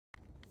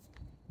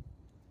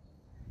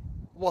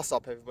What's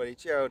up everybody,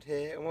 Gerald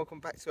here and welcome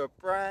back to a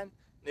brand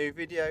new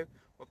video.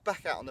 We're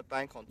back out on the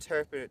bank on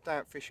Terrapin at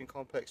Darenth Fishing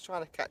Complex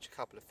trying to catch a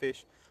couple of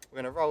fish. We're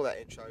going to roll that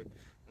intro and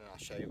then I'll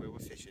show you where we're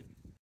fishing.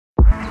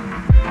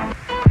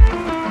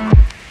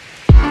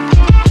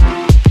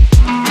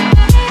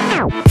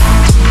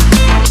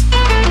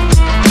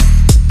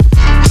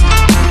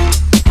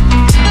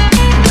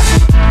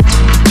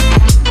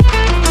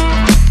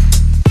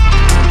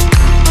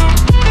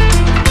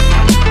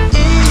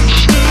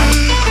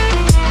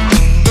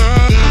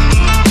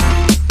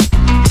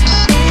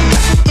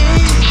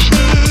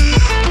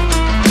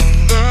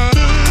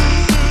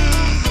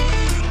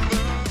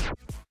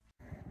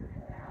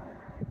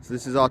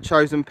 This is our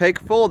chosen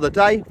peg for the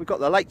day. We've got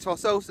the lake to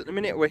ourselves at the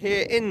minute. We're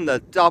here in the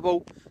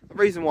double. The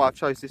reason why I've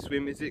chose this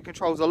swim is it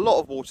controls a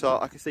lot of water.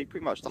 I can see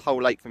pretty much the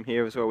whole lake from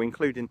here as well,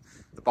 including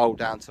the bowl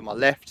down to my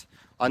left.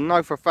 I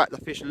know for a fact the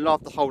fish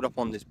love to hold up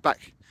on this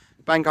back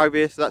bank over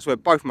here, so that's where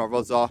both my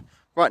rods are.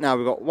 Right now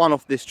we've got one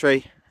off this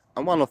tree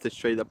and one off this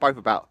tree. They're both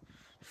about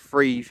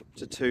 2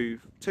 to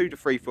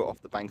 3 foot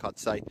off the bank, I'd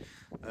say.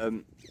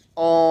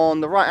 On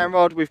the right hand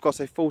rod we've got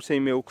a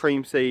 14mm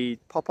cream seed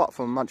pop up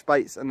from Munch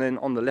Baits, and then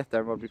on the left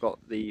hand rod we've got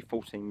the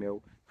 14mm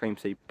cream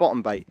seed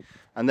bottom bait,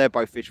 and they're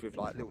both fished with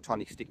like little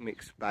tiny stick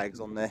mix bags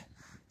on there,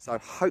 so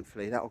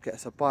hopefully that will get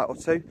us a bite or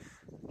two.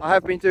 I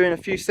have been doing a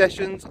few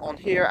sessions on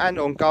here and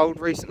on gold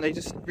recently,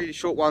 just really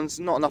short ones,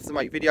 not enough to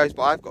make videos,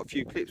 but I've got a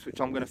few clips which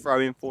I'm going to throw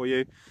in for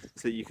you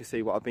so that you can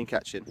see what I've been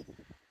catching.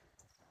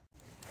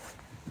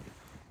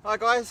 Hi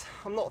guys,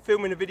 I'm not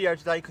filming a video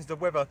today because the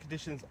weather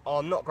conditions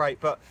are not great,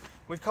 but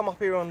we've come up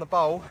here on the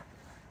bowl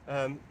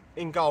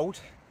in gold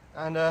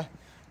and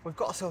we've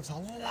got ourselves a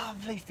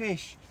lovely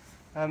fish.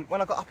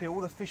 When I got up here all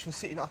the fish were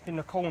sitting up in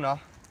the corner,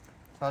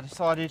 so I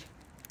decided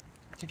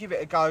to give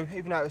it a go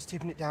even though it was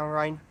tipping it down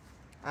rain.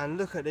 And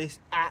look at this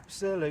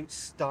absolute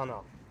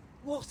stunner.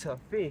 What a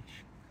fish.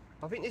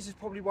 I think this is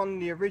probably one of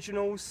the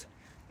originals.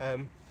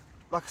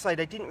 Like I say,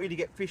 they didn't really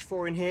get fish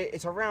for in here.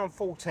 It's around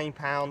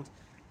 £14.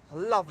 A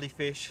lovely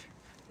fish.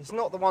 It's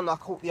not the one that I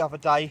caught the other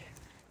day.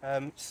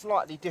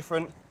 Slightly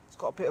different. It's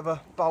got a bit of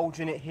a bulge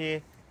in it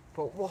here,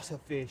 but what a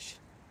fish.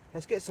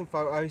 Let's get some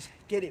photos,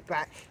 get it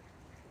back,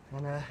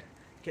 and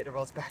get the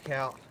rods back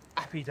out.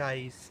 Happy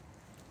days.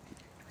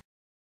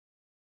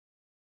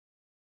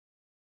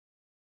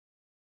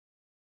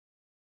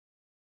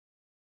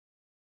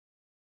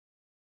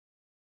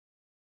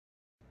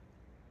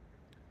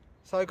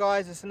 So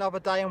guys, it's another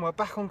day and we're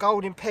back on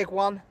gold in peg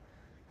 1,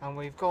 and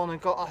we've gone and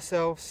got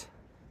ourselves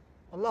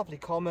a lovely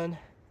common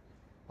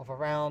of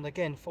around,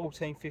 again,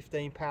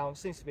 14–15 pounds.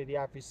 Seems to be the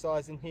average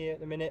size in here at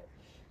the minute.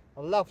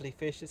 A lovely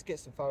fish. Let's get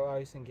some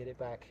photos and get it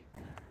back.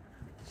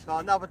 So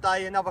another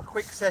day, another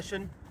quick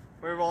session.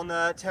 We're on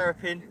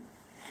Terrapin.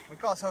 We've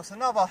got ourselves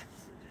another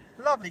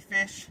lovely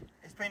fish.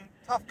 It's been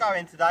tough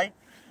going today.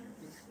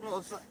 Not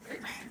as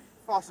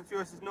fast and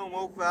furious as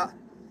normal, but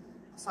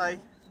I'd say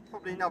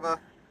probably another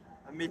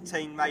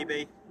mid-teen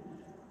maybe.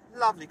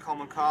 Lovely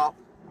common carp.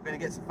 We're going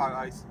to get some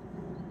photos,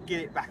 get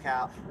it back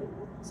out,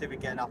 see if we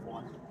get another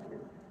one.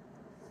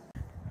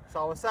 So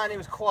I was saying it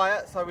was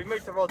quiet, so we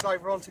moved the rods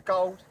over onto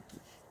gold.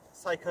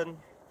 It's taken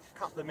a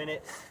couple of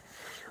minutes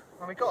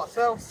and we got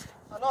ourselves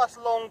a nice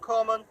long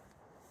common,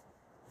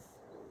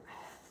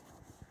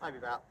 maybe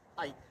about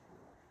 8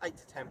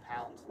 to 10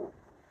 pounds.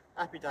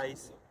 Happy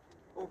days.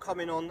 All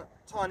coming on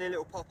tiny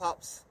little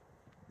pop-ups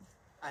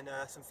and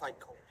some fake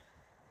corn.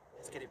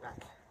 Let's get it back.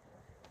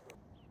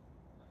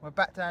 We're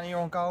back down here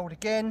on gold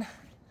again.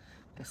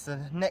 It's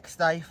the next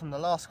day from the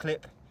last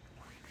clip.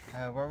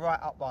 We're right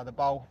up by the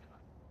bowl.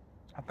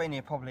 I've been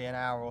here probably an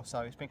hour or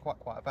so. It's been quite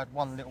quiet. I've had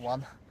one little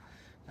one,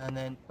 and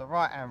then the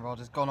right hand rod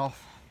has gone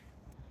off,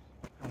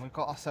 and we've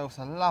got ourselves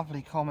a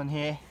lovely common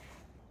here.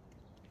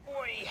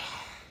 Oi.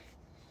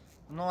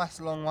 A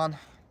nice long one.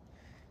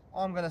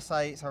 I'm going to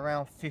say it's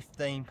around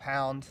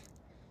 £15,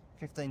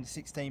 15 to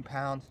 16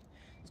 pounds.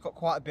 It's got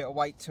quite a bit of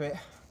weight to it.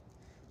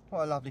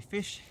 What a lovely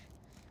fish.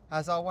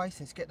 As always,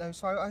 let's get those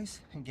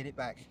photos and get it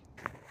back.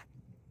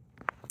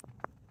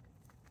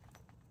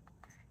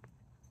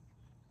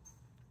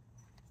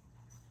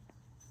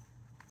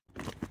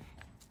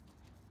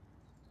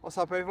 What's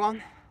up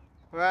everyone?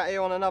 We're out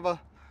here on another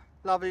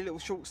lovely little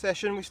short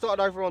session. We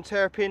started over on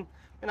Terrapin,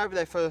 been over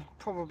there for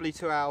probably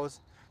 2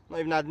 hours, not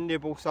even had a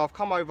nibble, so I've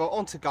come over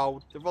onto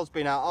gold. The rod's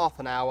been out half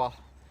an hour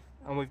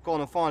and we've gone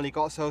and finally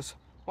got ourselves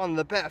one of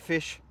the better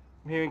fish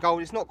from here in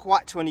gold. It's not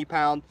quite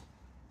 £20,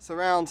 it's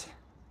around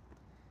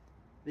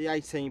the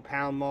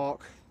 £18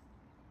 mark,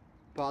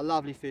 but a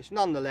lovely fish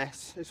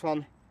nonetheless. This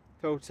one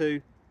fell to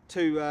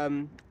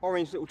two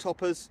orange little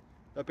toppers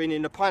that have been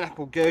in the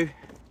pineapple goo.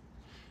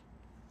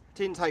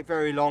 Didn't take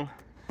very long.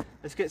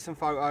 Let's get some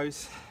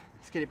photos.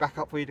 Let's get it back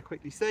up for you to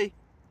quickly see.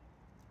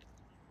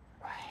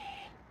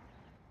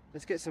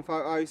 Let's get some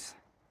photos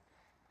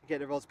and get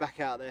the rods back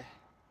out there.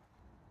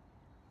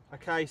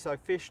 Okay, so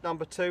fish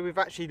number 2. We've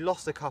actually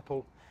lost a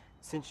couple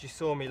since you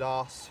saw me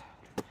last.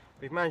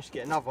 We've managed to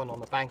get another one on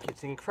the bank.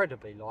 It's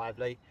incredibly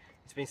lively.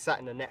 It's been sat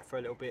in the net for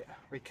a little bit,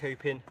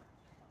 recouping.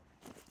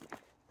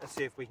 Let's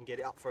see if we can get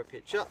it up for a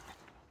picture.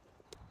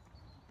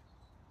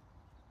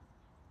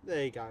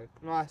 There you go,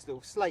 nice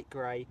little slate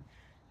grey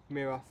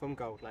mirror from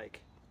Gold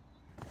Lake.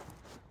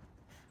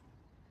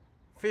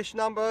 Fish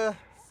number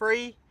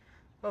 3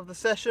 of the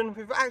session.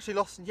 We've actually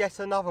lost yet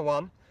another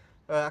one,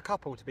 a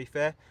couple to be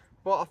fair.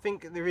 What I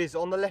think there is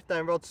on the left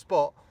hand rod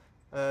spot,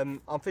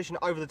 I'm fishing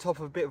over the top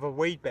of a bit of a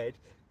weed bed,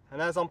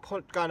 and as I'm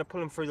going to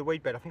pull them through the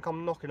weed bed, I think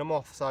I'm knocking them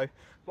off. So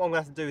what I'm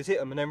going to have to do is hit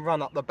them and then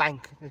run up the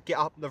bank and get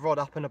up the rod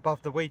up and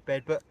above the weed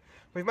bed. But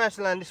we've managed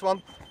to land this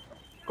one.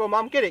 Go on,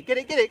 Mum, get it, get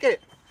it, get it, get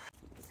it.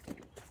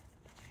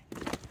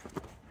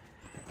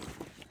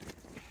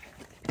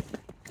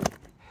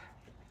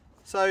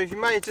 So as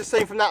you may have just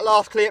seen from that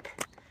last clip,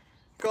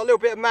 got a little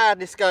bit of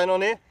madness going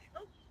on here.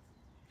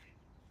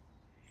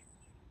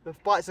 The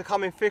bites are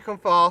coming thick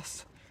and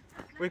fast.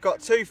 We've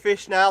got 2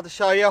 fish now to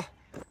show you.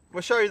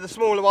 We'll show you the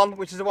smaller one,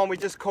 which is the one we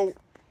just caught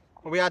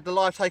when we had the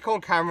live take on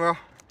camera.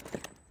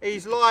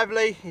 He's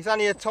lively, he's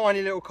only a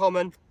tiny little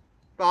common,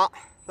 but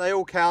they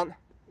all count.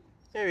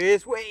 Here he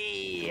is.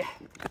 Whee!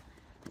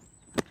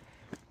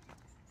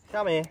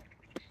 Come here.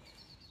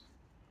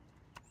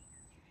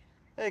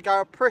 There you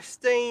go, a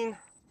pristine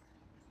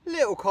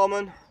little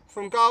common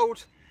from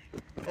Gold.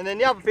 And then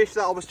the other fish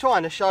that I was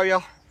trying to show you,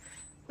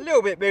 a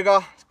little bit bigger,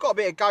 it's got a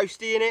bit of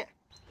ghosty in it.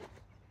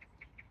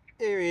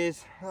 Here he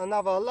is,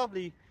 another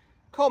lovely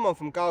common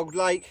from Gold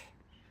Lake,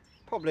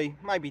 probably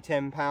maybe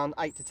 £10,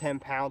 8 to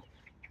 £10.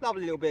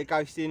 Lovely little bit of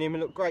ghosty in him,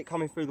 and look great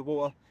coming through the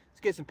water.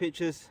 Let's get some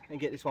pictures and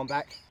get this one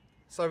back.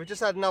 So we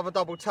just had another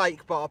double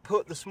take, but I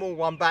put the small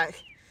one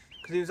back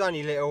because he was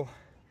only little.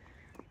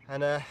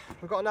 And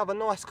we've got another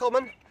nice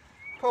common,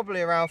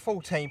 probably around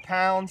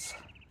 £14.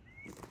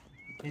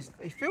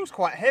 He feels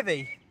quite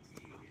heavy,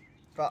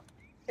 but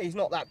he's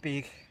not that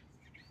big.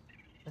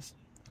 Let's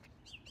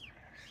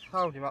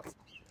hold him up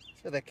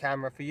to the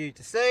camera for you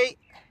to see.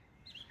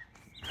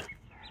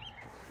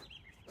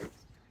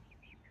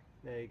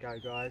 There you go,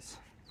 guys.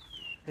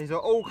 These are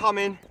all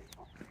coming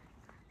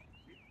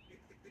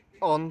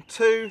on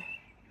 2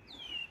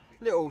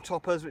 little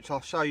toppers, which I'll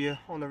show you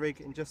on the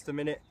rig in just a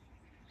minute.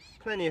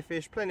 Plenty of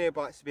fish, plenty of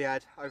bites to be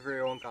had over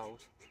here on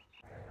Gold.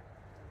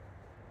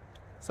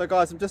 So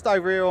guys, I'm just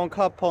over here on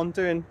Club Pond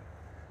doing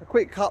a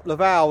quick couple of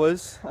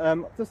hours.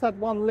 Just had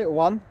one little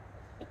one,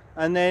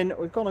 and then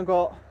we've gone and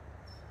got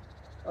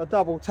a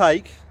double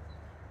take.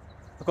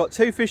 I've got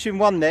 2 fish in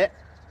one net.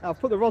 I've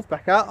put the rods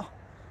back out,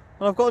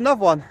 and I've got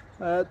another one.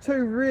 2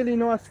 really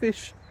nice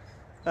fish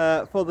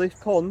for this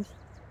pond.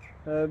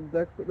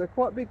 They're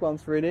quite big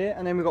ones for in here,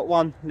 and then we've got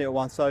 1 little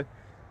one. So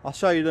I'll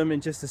show you them in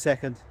just a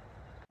second.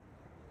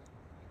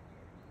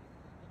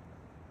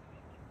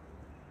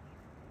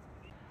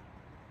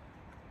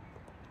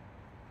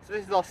 So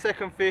this is our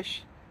second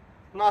fish,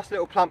 nice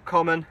little plump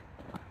common.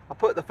 I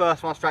put the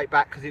first one straight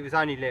back because it was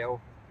only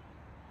little,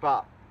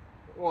 but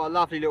what a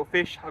lovely little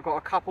fish. I've got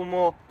a couple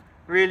more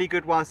really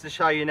good ones to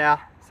show you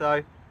now.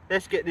 So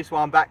let's get this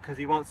one back because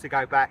he wants to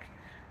go back,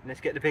 and let's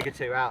get the bigger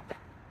 2 out.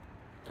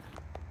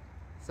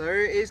 So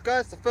here it is,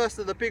 guys, the first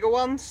of the bigger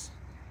ones.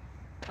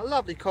 A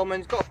lovely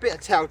common. He's got a bit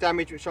of tail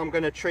damage which I'm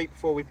going to treat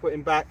before we put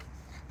him back,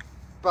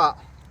 but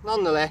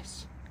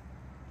nonetheless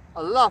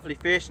a lovely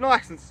fish,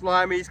 nice and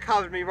slimy. He's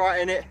covered me right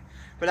in it,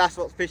 but that's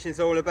what fishing's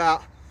all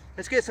about.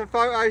 Let's get some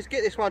photos,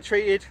 get this one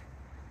treated,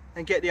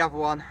 and get the other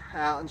one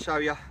out and show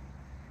you.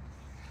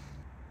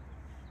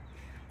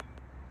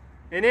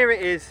 And here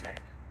it is,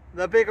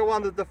 the bigger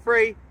one of the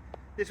 3.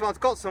 This one's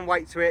got some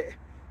weight to it.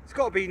 It's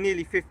got to be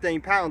nearly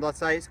 £15, I'd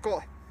say. It's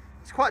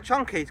quite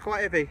chunky, it's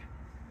quite heavy,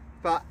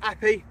 but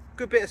happy.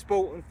 Good bit of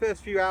sport, and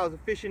first few hours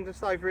of fishing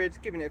just over here,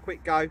 just giving it a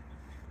quick go,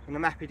 and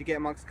I'm happy to get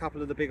amongst a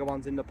couple of the bigger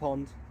ones in the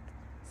pond.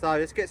 So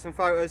let's get some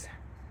photos,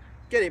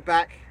 get it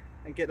back,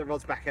 and get the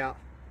rods back out.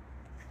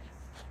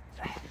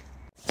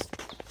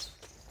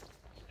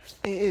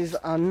 It is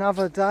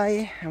another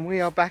day, and we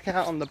are back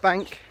out on the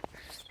bank.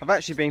 I've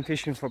actually been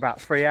fishing for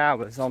about 3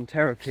 hours on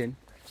Terrapin.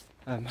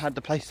 Had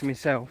the place to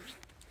myself,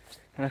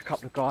 and a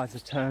couple of guys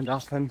have turned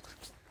up, and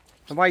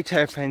the way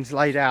Terrapin's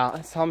laid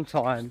out,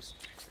 sometimes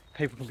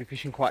people can be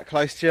fishing quite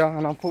close to you,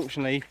 and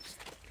unfortunately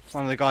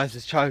one of the guys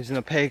has chosen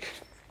a peg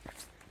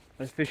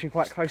that's fishing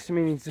quite close to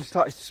me, and he's just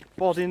started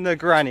spodding the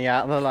granny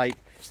out of the lake.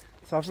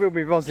 So I've reeled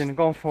my rods in and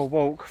gone for a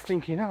walk,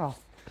 thinking, oh,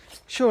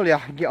 surely I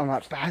can get on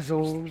like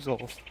Basil's or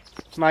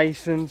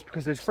Mason's,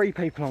 because there's 3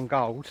 people on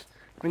Gold.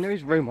 I mean, there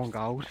is room on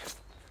Gold,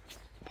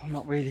 but I'm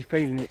not really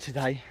feeling it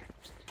today.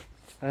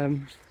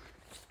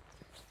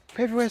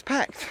 Everywhere's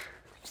packed.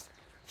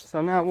 So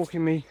I'm now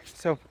walking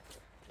myself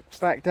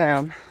back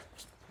down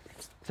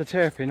to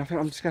Terrapin. I think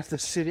I'm just going to have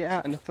to sit it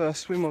out in the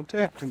first swim on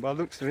Terrapin by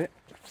the looks of it.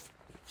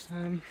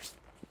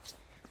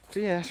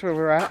 But yeah, that's where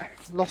we're at.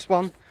 Lost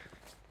one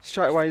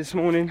straight away this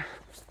morning,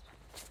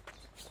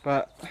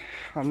 but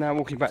I'm now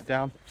walking back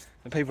down,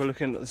 and people are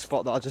looking at the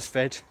spot that I just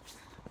fed.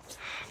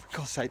 For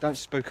God's sake, don't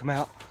spook them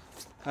out.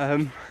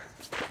 But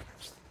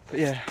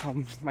yeah,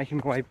 I'm making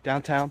my way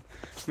downtown,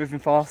 moving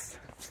fast,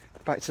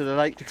 back to the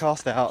lake to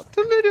cast out.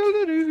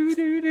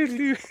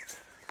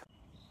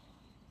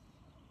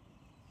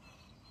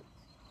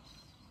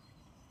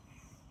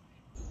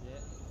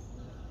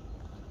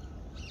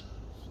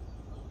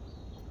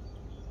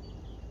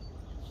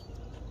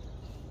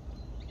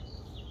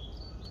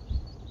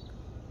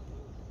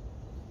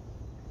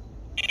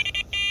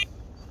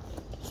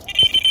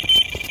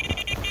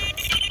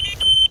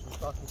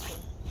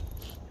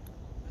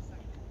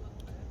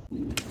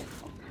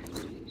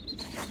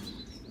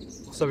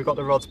 So we've got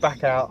the rods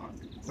back out.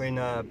 We're in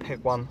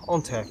peg 1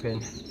 on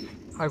Terrapin,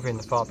 over in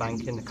the far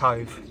bank in the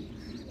cove.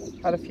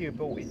 Had a few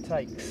aborted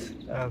takes.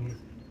 I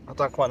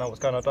don't quite know what's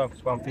going on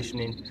because when I'm fishing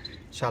in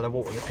shallow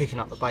water, you're picking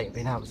up the bait and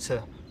being able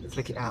to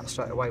flick it out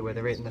straight away where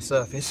they're hitting the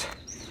surface.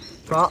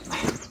 But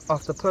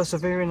after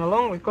persevering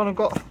along, we've gone and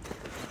got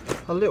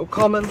a little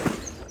common.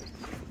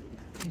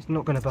 He's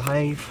not going to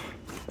behave.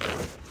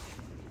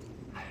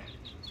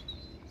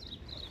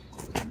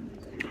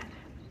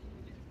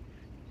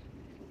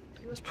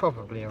 It's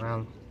probably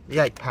around the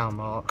 8 pound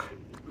mark.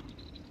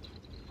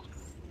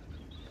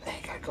 There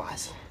you go,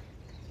 guys.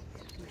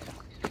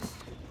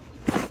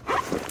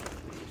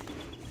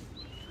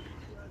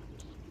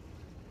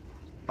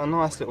 A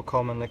nice little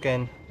common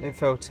again. It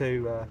fell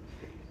to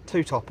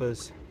 2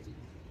 toppers,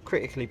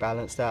 critically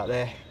balanced out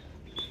there.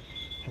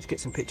 Let's get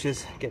some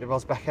pictures, get the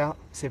rods back out,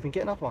 see if we can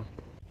get another one.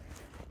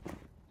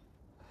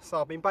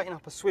 So I've been baiting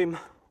up a swim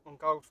on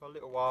gold for a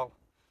little while,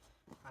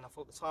 and I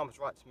thought the time was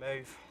right to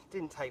move. It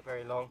didn't take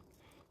very long.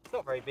 It's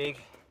not very big,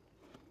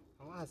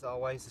 and as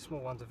always, the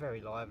small ones are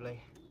very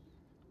lively.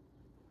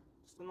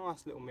 Just a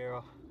nice little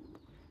mirror.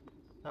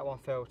 That one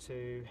fell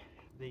to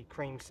the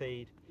cream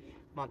seed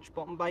munch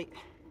bottom bait.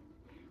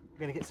 We're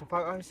going to get some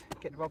photos,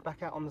 get the rod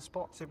back out on the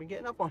spot, so we can get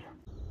another one.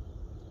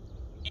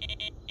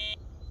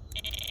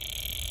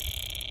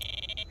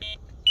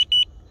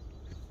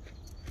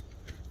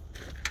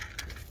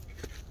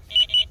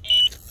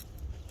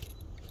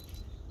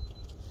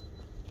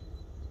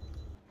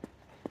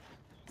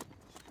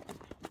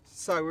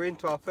 So we're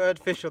into our 3rd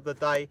fish of the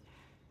day.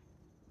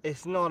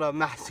 It's not a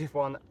massive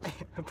one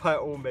by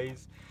all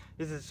means.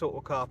 This is the sort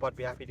of carp I'd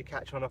be happy to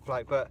catch on a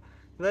float, but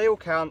they all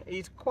count.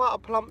 He's quite a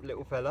plump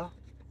little fella,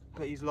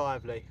 but he's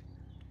lively.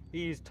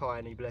 He is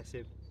tiny, bless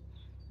him.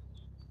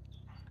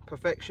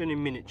 Perfection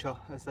in miniature,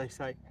 as they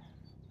say.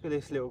 Look at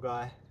this little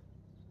guy.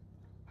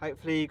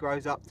 Hopefully he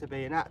grows up to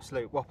be an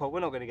absolute whopper. We're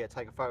not going to get to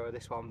take a photo of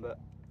this one, but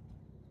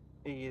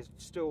he is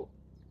still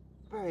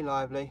very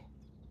lively.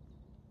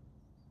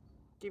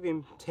 Give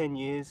him 10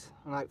 years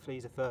and hopefully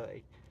he's a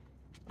 30.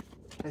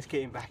 Let's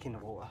get him back in the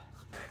water.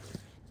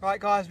 Right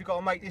guys, we've got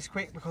to make this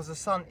quick because the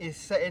sun is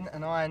setting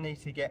and I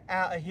need to get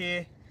out of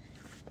here.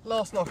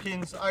 Last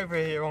knockings over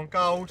here on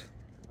gold.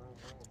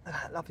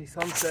 Lovely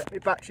sunset. My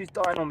battery's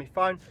dying on my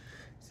phone.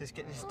 So let's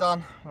get this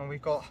done, and we've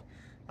got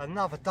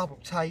another double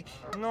take.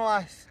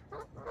 Nice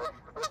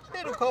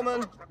little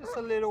common, just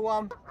a little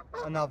one.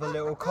 Another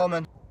little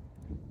common.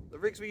 The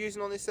rigs we're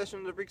using on this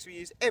session are the rigs we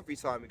use every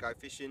time we go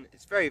fishing.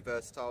 It's very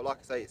versatile. Like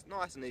I say, it's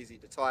nice and easy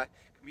to tie.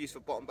 Can be used for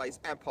bottom baits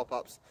and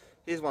pop-ups.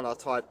 Here's one I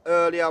tied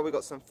earlier. We've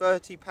got some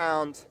 30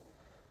 pound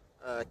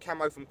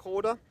camo from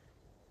Corda.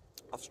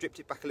 I've stripped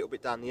it back a little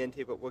bit down the end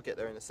here, but we'll get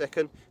there in a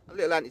second. A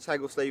little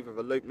anti-tangle sleeve with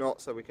a loop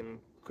knot so we can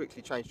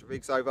quickly change the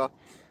rigs over.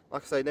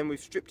 Like I say, then we've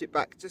stripped it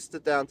back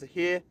just down to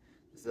here.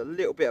 There's a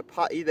little bit of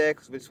putty there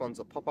because this one's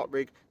a pop-up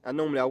rig. Now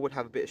normally I would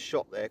have a bit of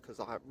shot there because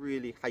I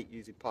really hate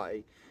using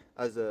putty.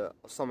 As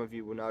some of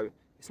you will know,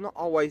 it's not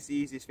always the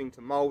easiest thing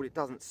to mould. It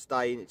doesn't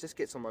stay and it just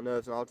gets on my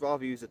nerves, and I'd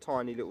rather use a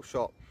tiny little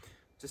shot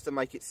just to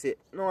make it sit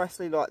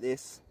nicely like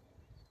this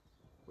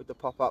with the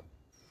pop-up.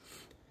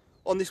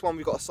 On this one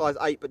we've got a size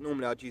 8, but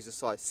normally I'd use a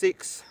size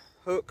 6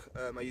 hook.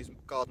 I use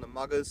Gardener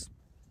Muggers.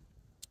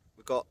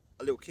 We've got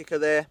a little kicker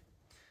there,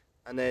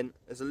 and then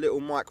there's a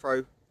little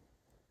micro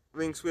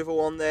ring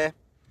swivel on there,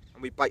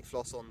 and we bait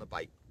floss on the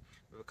bait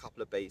with a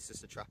couple of beads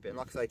just to trap it. And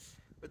like I say,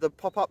 with the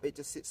pop-up it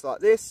just sits like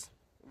this.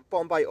 The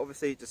bottom bait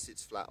obviously just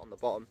sits flat on the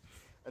bottom,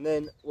 and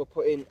then we'll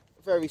put in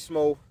very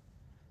small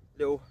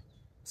little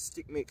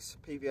stick mix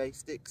PVA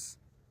sticks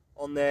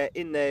on there.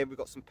 In there we've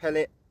got some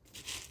pellet,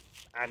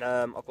 and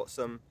I've got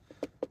some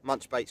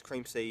Munch Baits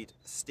cream seed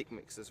stick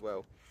mix as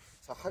well.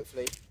 So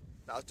hopefully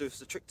that'll do us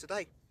the trick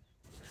today.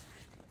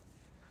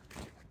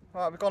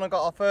 Right, we've gone and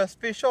got our first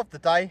fish of the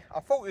day. I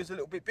thought it was a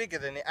little bit bigger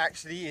than it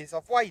actually is.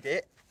 I've weighed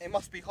it. It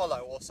must be hollow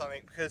or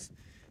something because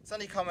it's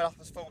only coming up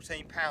as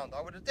 14 pound. I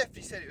would have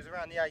definitely said it was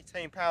around the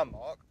 18 pound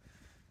mark,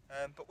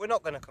 but we're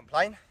not going to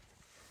complain.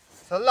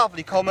 It's a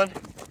lovely common,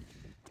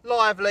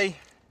 lively.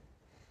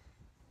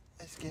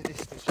 Let's get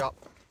this fish up.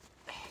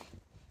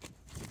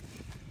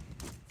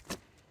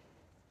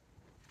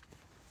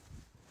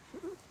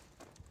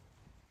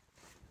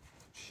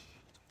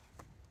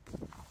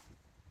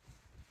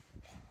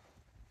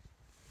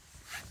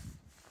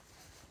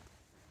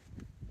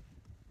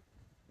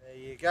 There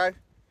you go.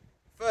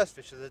 First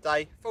fish of the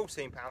day,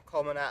 14 pound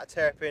common out of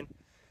Terrapin.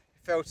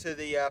 It fell to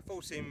the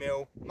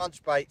 14mm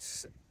Munch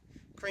Baits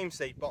cream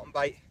seed bottom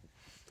bait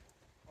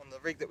on the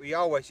rig that we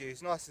always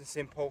use. Nice and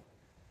simple.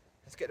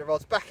 Let's get the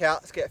rods back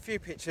out, let's get a few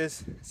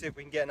pictures, see if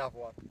we can get another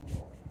one.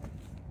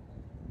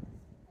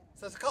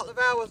 So it's a couple of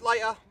hours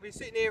later, we've been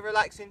sitting here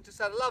relaxing,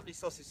 just had a lovely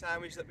sausage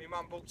sandwich that my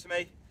mum brought to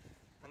me,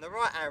 and the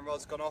right hand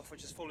rod's gone off,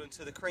 which has fallen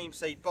to the cream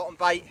seed bottom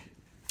bait,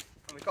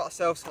 and we've got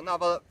ourselves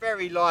another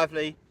very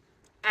lively,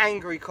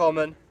 angry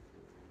common.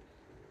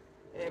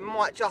 It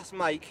might just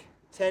make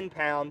 10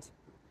 pounds,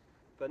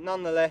 but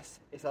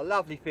nonetheless it's a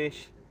lovely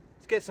fish.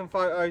 Let's get some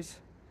photos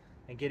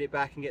and get it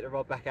back and get the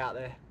rod back out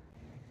there.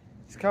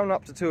 It's coming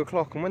up to 2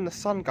 o'clock, and when the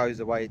sun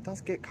goes away it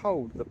does get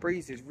cold. The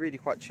breeze is really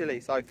quite chilly,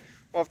 so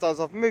what I've done is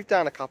I've moved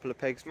down a couple of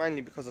pegs, mainly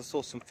because I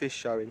saw some fish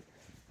showing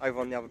over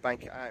on the other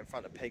bank out in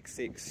front of peg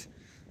 6.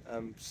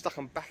 Stuck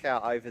them back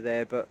out over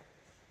there, but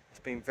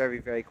it's been very,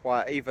 very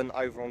quiet. Even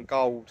over on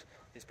Gold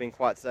it's been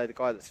quiet today. The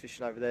guy that's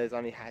fishing over there has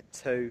only had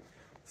 2.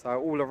 So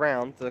all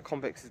around the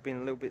complex has been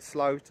a little bit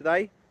slow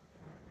today,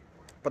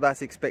 but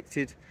that's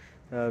expected.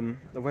 The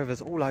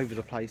weather's all over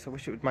the place. I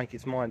wish it would make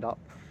its mind up,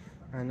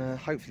 and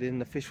hopefully then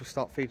the fish will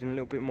start feeding a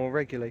little bit more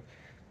regularly.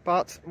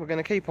 But we're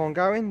going to keep on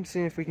going,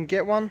 seeing if we can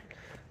get one.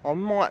 I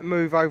might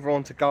move over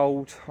onto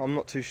Gold, I'm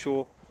not too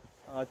sure.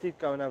 I did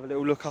go and have a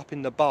little look up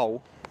in the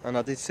bowl, and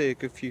I did see a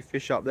good few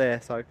fish up there,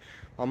 so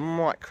I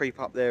might creep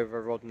up there with a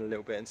rod in a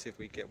little bit and see if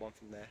we can get one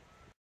from there.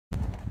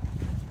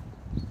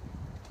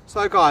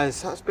 So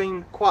guys, that's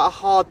been quite a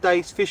hard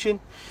day's fishing.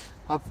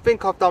 I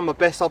think I've done my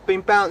best. I've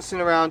been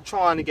bouncing around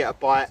trying to get a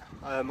bite.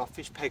 I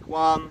fished peg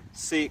 1,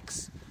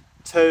 6,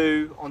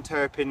 2 on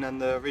Terrapin, and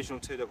the original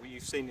 2 that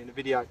you've seen in the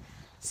video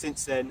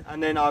since then.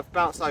 And then I've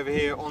bounced over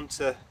here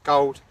onto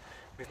Gold.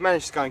 We've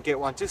managed to go and get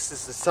one just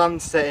as the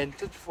sun's setting,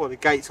 just before the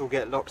gates all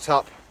get locked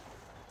up.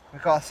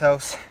 We've got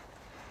ourselves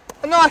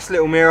a nice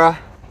little mirror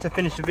to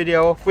finish the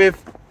video off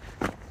with.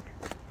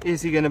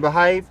 Is he going to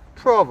behave?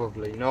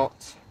 Probably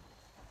not.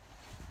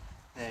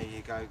 There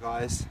you go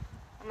guys,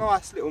 a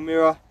nice little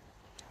mirror.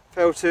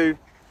 Fell to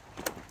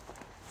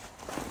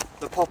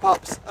the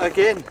pop-ups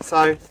again.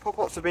 So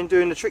pop-ups have been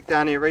doing the trick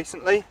down here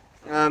recently.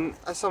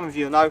 As some of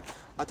you know,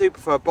 I do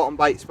prefer bottom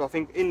baits, but I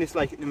think in this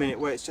lake at the minute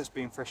where it's just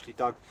been freshly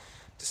dug,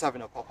 just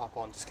having a pop-up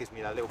on just gives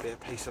me that little bit of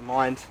peace of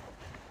mind.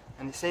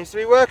 And it seems to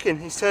be working.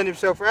 He's turned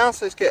himself around,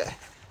 so let's get a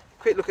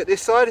quick look at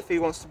this side if he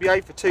wants to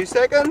behave for 2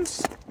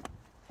 seconds.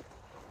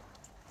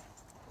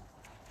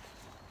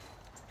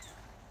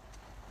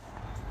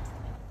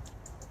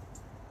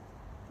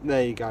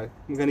 There you go.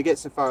 We're going to get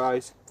some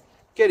photos,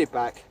 get it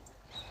back,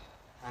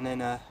 and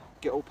then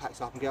get all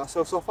packed up and get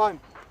ourselves off home.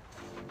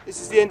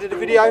 This is the end of the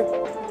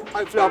video.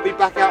 Hopefully I'll be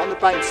back out on the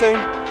bank soon.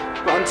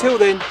 But until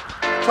then,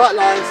 tight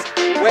lines,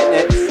 wet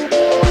nets,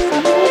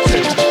 I'll see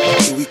you all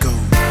soon.